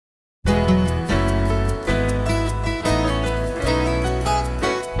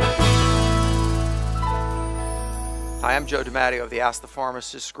Hi, I'm Joe DiMatteo of the Ask the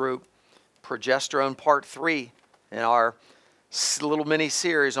Pharmacist group. Progesterone Part 3 in our little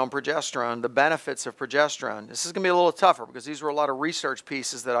mini-series on progesterone, the benefits of progesterone. This is going to be a little tougher because these were a lot of research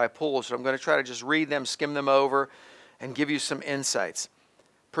pieces that I pulled, so I'm going to try to just read them, skim them over, and give you some insights.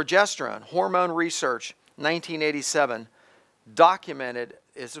 Progesterone, hormone research, 1987, documented,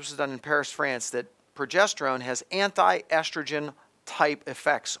 this was done in Paris, France, that progesterone has anti-estrogen type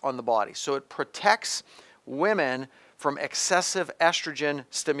effects on the body. So it protects women from excessive estrogen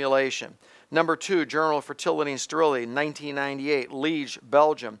stimulation. Number 2, Journal of Fertility and Sterility, 1998, Liege,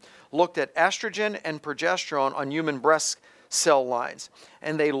 Belgium, looked at estrogen and progesterone on human breast cell lines.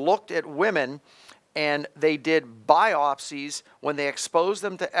 And they looked at women and they did biopsies when they exposed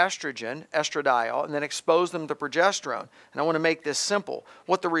them to estrogen, estradiol, and then exposed them to progesterone. And I want to make this simple.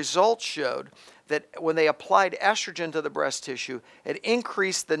 What the results showed that when they applied estrogen to the breast tissue, it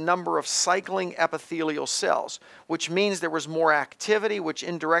increased the number of cycling epithelial cells, which means there was more activity, which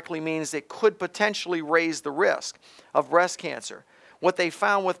indirectly means it could potentially raise the risk of breast cancer. What they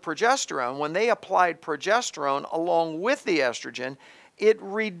found with progesterone, when they applied progesterone along with the estrogen, it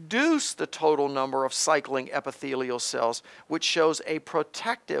reduced the total number of cycling epithelial cells, which shows a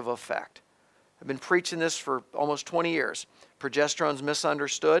protective effect. I've been preaching this for almost 20 years. Progesterone's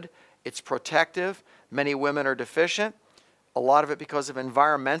misunderstood. It's protective. Many women are deficient. A lot of it because of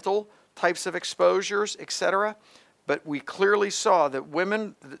environmental types of exposures, etc. But we clearly saw that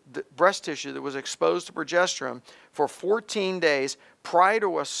women, the breast tissue that was exposed to progesterone for 14 days prior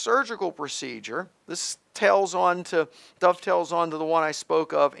to a surgical procedure, this dovetails on to the one I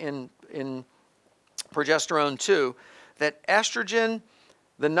spoke of in progesterone 2, that estrogen,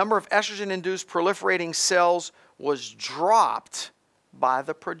 the number of estrogen-induced proliferating cells was dropped by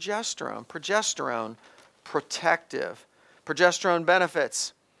the progesterone. Progesterone, protective. Progesterone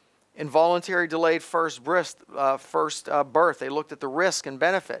benefits. Involuntary delayed first birth. They looked at the risk and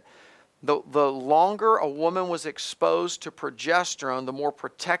benefit. The longer a woman was exposed to progesterone, the more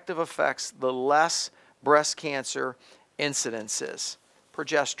protective effects, the less breast cancer incidences.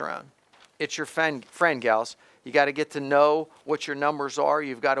 Progesterone. It's your friend, gals. You got to get to know what your numbers are.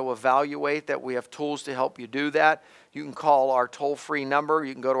 You've got to evaluate that. We have tools to help you do that. You can call our toll-free number.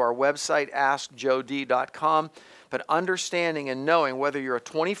 You can go to our website, askjod.com. But understanding and knowing whether you're a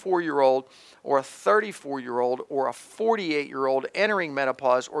 24-year-old or a 34-year-old or a 48-year-old entering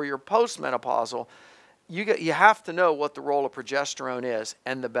menopause or you're postmenopausal, you have to know what the role of progesterone is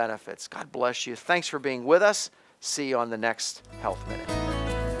and the benefits. God bless you. Thanks for being with us. See you on the next Health Minute.